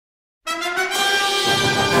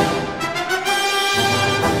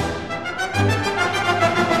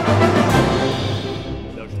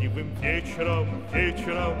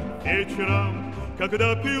вечером,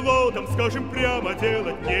 когда пилотам, скажем прямо,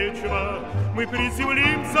 делать нечего, мы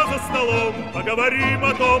приземлимся за столом, поговорим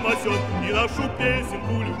о том, о сём и нашу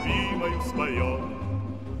песенку любимую споем.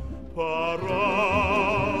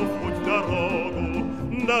 Пора в путь дорогу,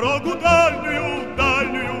 дорогу дальнюю,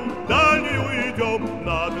 дальнюю, дальнюю идем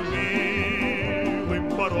над милым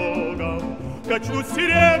порогом. Качну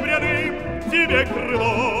серебряным тебе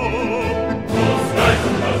крылом. Пускай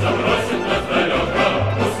кто забросит нас далеко,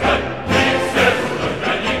 пускай и в сердце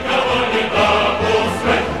только никого не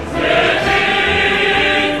допускай.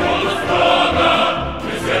 Светить буду строго,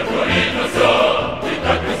 и сверху видно все, и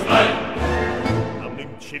так и знай. Нам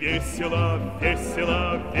нынче весело, весело,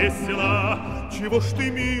 весело. Чего ж ты,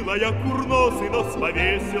 милая, курносый нос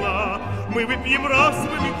повесила? Мы выпьем раз,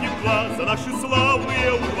 выпьем два за наши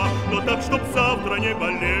славные ура, но так, чтоб завтра не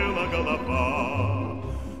болела голова.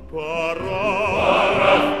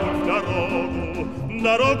 Пора в дорогу,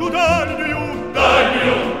 дорогу дальнюю,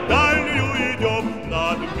 дальнюю, дальнюю идем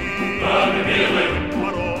над милым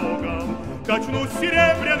порогом. Качну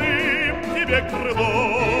серебряным тебе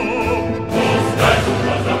крылом. Пускай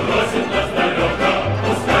кто забросит нас далеко,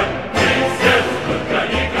 пускай и в сердце только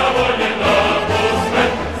никого не допускай.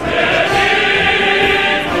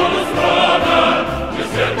 Светить буду строго, и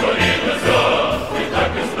сверху видно все, и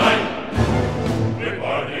так и знай. Мы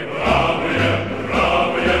парни бравые,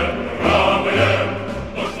 бравые, бравые,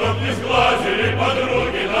 но чтоб не сглазили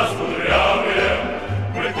подруги нас кудрявые,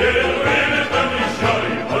 мы перед вылетом еще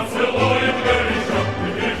и поцелуем горячо, и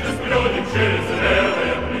трижды сплюнем через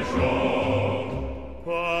левое плечо.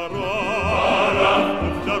 Пора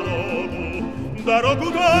в дорогу, дорогу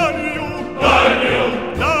дальнюю, Дальнюю,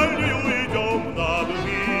 дальнюю идем над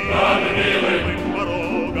милым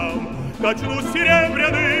порогом. Качну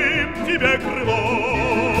серебряным тебе крылом.